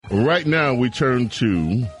Right now, we turn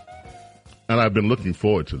to, and I've been looking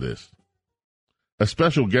forward to this, a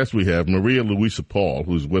special guest we have, Maria Luisa Paul,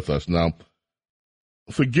 who's with us. Now,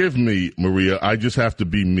 forgive me, Maria, I just have to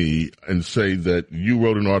be me and say that you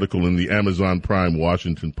wrote an article in the Amazon Prime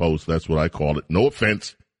Washington Post. That's what I call it. No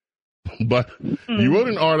offense. But you wrote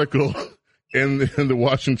an article in the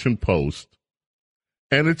Washington Post,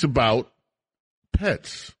 and it's about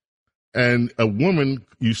pets. And a woman,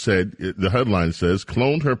 you said, the headline says,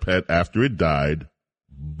 cloned her pet after it died,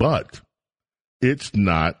 but it's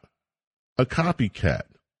not a copycat.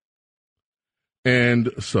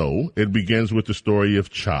 And so it begins with the story of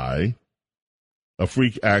Chai, a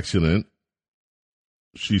freak accident.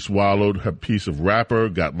 She swallowed her piece of wrapper,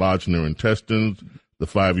 got lodged in her intestines. The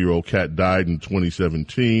 5-year-old cat died in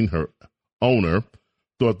 2017. Her owner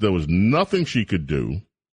thought there was nothing she could do.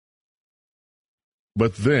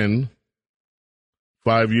 But then,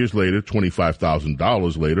 5 years later,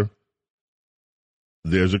 $25,000 later,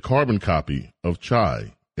 there's a carbon copy of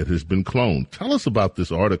Chai. It has been cloned. Tell us about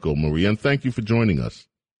this article, Maria, and thank you for joining us.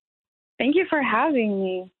 Thank you for having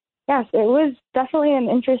me. Yes, it was definitely an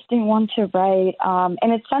interesting one to write,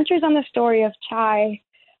 and it centers on the story of Chai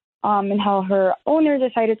and how her owner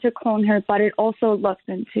decided to clone her, but it also looks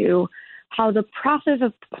into how the process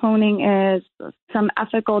of cloning is, some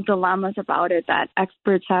ethical dilemmas about it that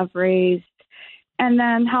experts have raised, and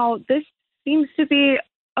then how this seems to be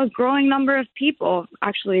a growing number of people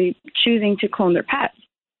actually choosing to clone their pets.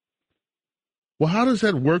 Well, how does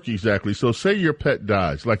that work exactly? So say your pet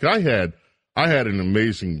dies. Like I had an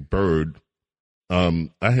amazing bird. I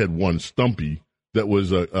had one, Stumpy, that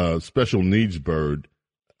was a special needs bird,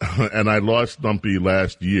 and I lost Stumpy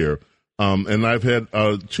last year. And I've had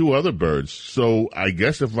 2 other birds. So I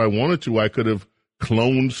guess if I wanted to, I could have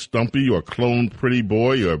cloned Stumpy or cloned Pretty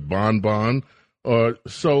Boy or Bon Bon.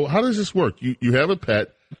 So how does this work? You have a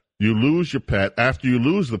pet, you lose your pet. After you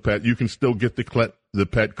lose the pet, you can still get the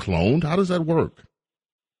pet cloned? How does that work?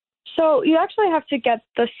 So you actually have to get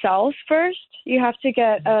the cells first. You have to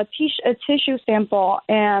get a tissue sample.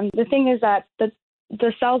 And the thing is that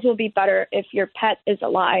the cells will be better if your pet is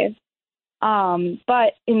alive.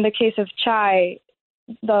 But in the case of Chai,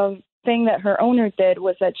 the thing that her owner did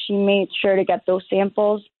was that she made sure to get those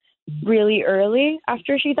samples really early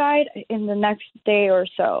after she died, in the next day or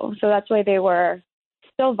so. So that's why they were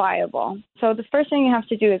still viable. So the first thing you have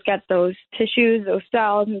to do is get those tissues, those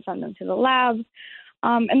cells, and send them to the lab.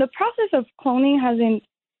 And the process of cloning hasn't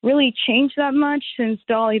really changed that much since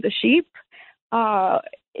Dolly the sheep.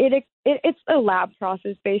 It's a lab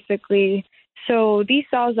process, basically. So these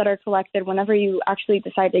cells that are collected whenever you actually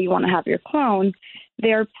decide that you want to have your clone,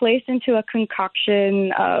 they're placed into a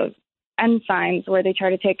concoction of enzymes where they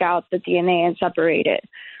try to take out the DNA and separate it.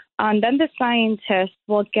 Then the scientists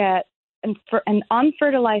will get an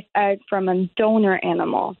unfertilized egg from a donor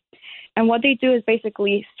animal. And what they do is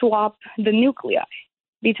basically swap the nuclei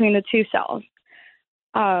between the 2 cells.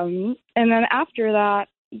 And then after that,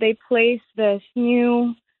 they place this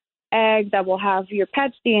new egg that will have your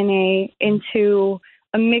pet's DNA into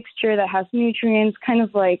a mixture that has nutrients, kind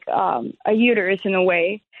of like a uterus in a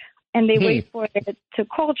way. And they wait for it to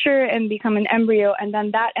culture and become an embryo, and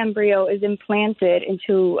then that embryo is implanted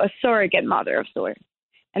into a surrogate mother of sorts.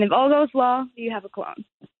 And if all goes well, you have a clone.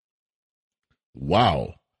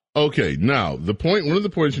 Wow. Okay, now, one of the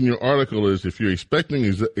points in your article is if you're expecting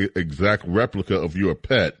an exact replica of your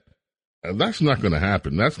pet, that's not going to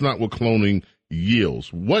happen. That's not what cloning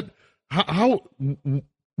yields. How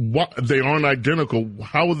they aren't identical.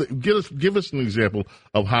 How will they, give us an example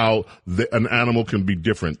of how an animal can be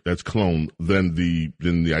different that's cloned than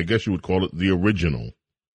the I guess you would call it the original.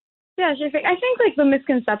 Yeah, sure. I think like the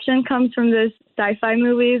misconception comes from this sci-fi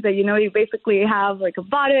movies that, you basically have like a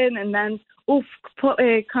button and then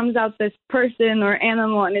it comes out this person or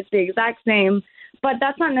animal and it's the exact same. But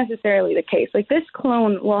that's not necessarily the case. Like this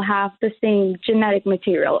clone will have the same genetic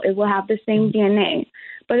material. It will have the same DNA.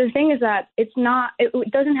 But the thing is that it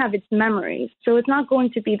doesn't have its memories. So it's not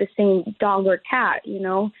going to be the same dog or cat,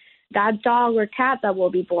 That dog or cat that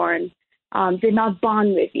will be born did not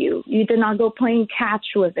bond with you. You did not go playing catch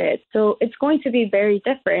with it. So it's going to be very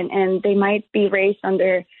different, and they might be raised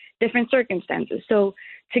under different circumstances. So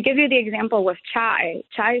to give you the example with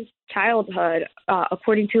Chai's childhood,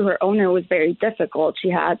 according to her owner, was very difficult. She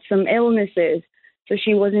had some illnesses, so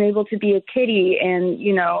she wasn't able to be a kitty and,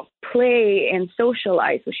 play and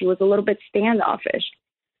socialize. So she was a little bit standoffish.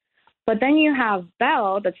 But then you have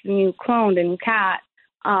Belle, that's the new clone, the new cat,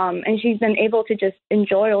 and she's been able to just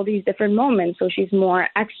enjoy all these different moments. So she's more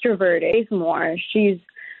extroverted, she's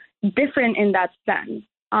different in that sense.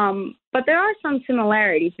 But there are some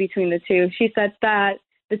similarities between the two. She said that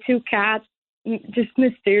the two cats just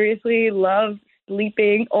mysteriously love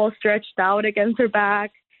sleeping all stretched out against her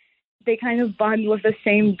back. They kind of bond with the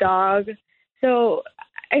same dog. So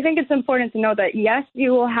I think it's important to know that, yes, you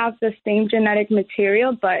will have the same genetic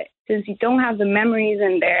material, but since you don't have the memories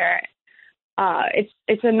in there,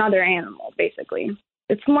 it's another animal, basically.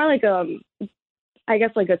 It's more like I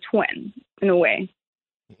guess like a twin in a way.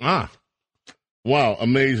 Ah, wow,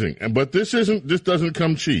 amazing! But this doesn't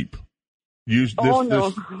come cheap.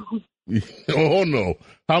 No. Oh no!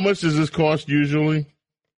 How much does this cost usually?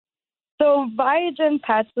 So Biogen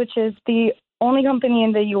Pets, which is the only company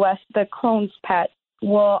in the U.S. that clones pets,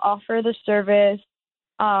 will offer the service.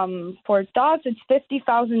 For dogs, it's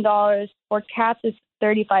 $50,000. For cats, it's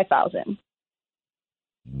 $35,000.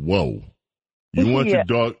 Whoa! You want your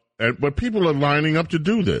dog? But people are lining up to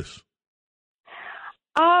do this.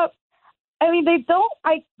 I mean, they don't.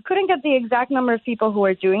 I couldn't get the exact number of people who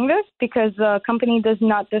are doing this because the company does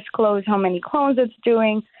not disclose how many clones it's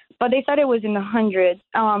doing. But they said it was in the hundreds.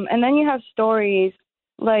 And then you have stories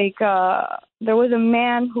like there was a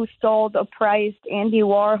man who sold a priced Andy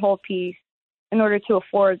Warhol piece in order to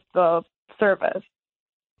afford the service.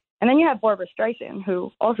 And then you have Barbra Streisand,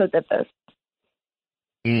 who also did this.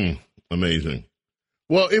 Amazing.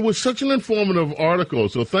 Well, it was such an informative article,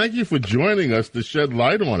 so thank you for joining us to shed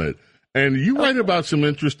light on it. And you write about some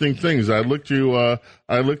interesting things. I looked to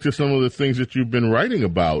some of the things that you've been writing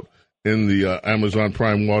about in the Amazon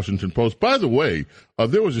Prime Washington Post. By the way,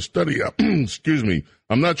 there was a study. Excuse me.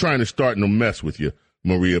 I'm not trying to start no mess with you,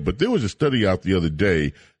 Maria, but there was a study out the other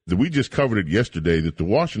day that we just covered it yesterday that the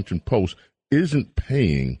Washington Post isn't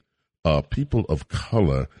paying people of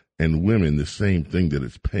color and women the same thing that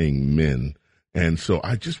it's paying men. And so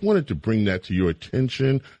I just wanted to bring that to your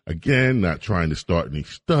attention. Again, not trying to start any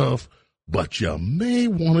stuff, but you may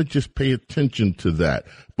want to just pay attention to that.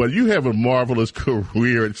 But you have a marvelous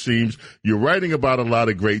career, it seems. You're writing about a lot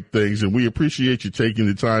of great things, and we appreciate you taking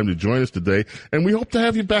the time to join us today, and we hope to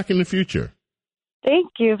have you back in the future.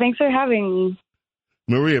 Thank you. Thanks for having me.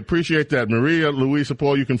 Maria, appreciate that. Maria Luisa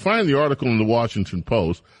Paul, you can find the article in the Washington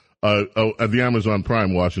Post, at the Amazon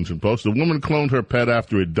Prime Washington Post. The woman cloned her pet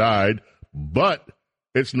after it died, but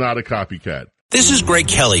it's not a copycat. This is Greg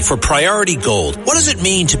Kelly for Priority Gold. What does it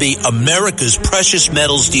mean to be America's precious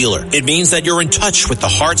metals dealer? It means that you're in touch with the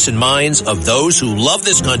hearts and minds of those who love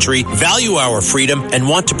this country, value our freedom, and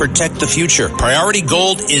want to protect the future. Priority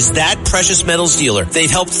Gold is that precious metals dealer. They've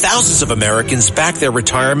helped thousands of Americans back their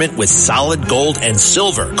retirement with solid gold and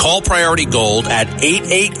silver. Call Priority Gold at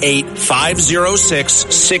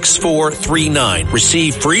 888-506-6439.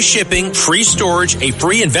 Receive free shipping, free storage, a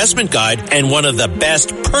free investment guide, and one of the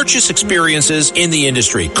best purchase experiences in the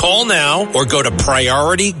industry. Call now or go to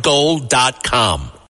PriorityGold.com.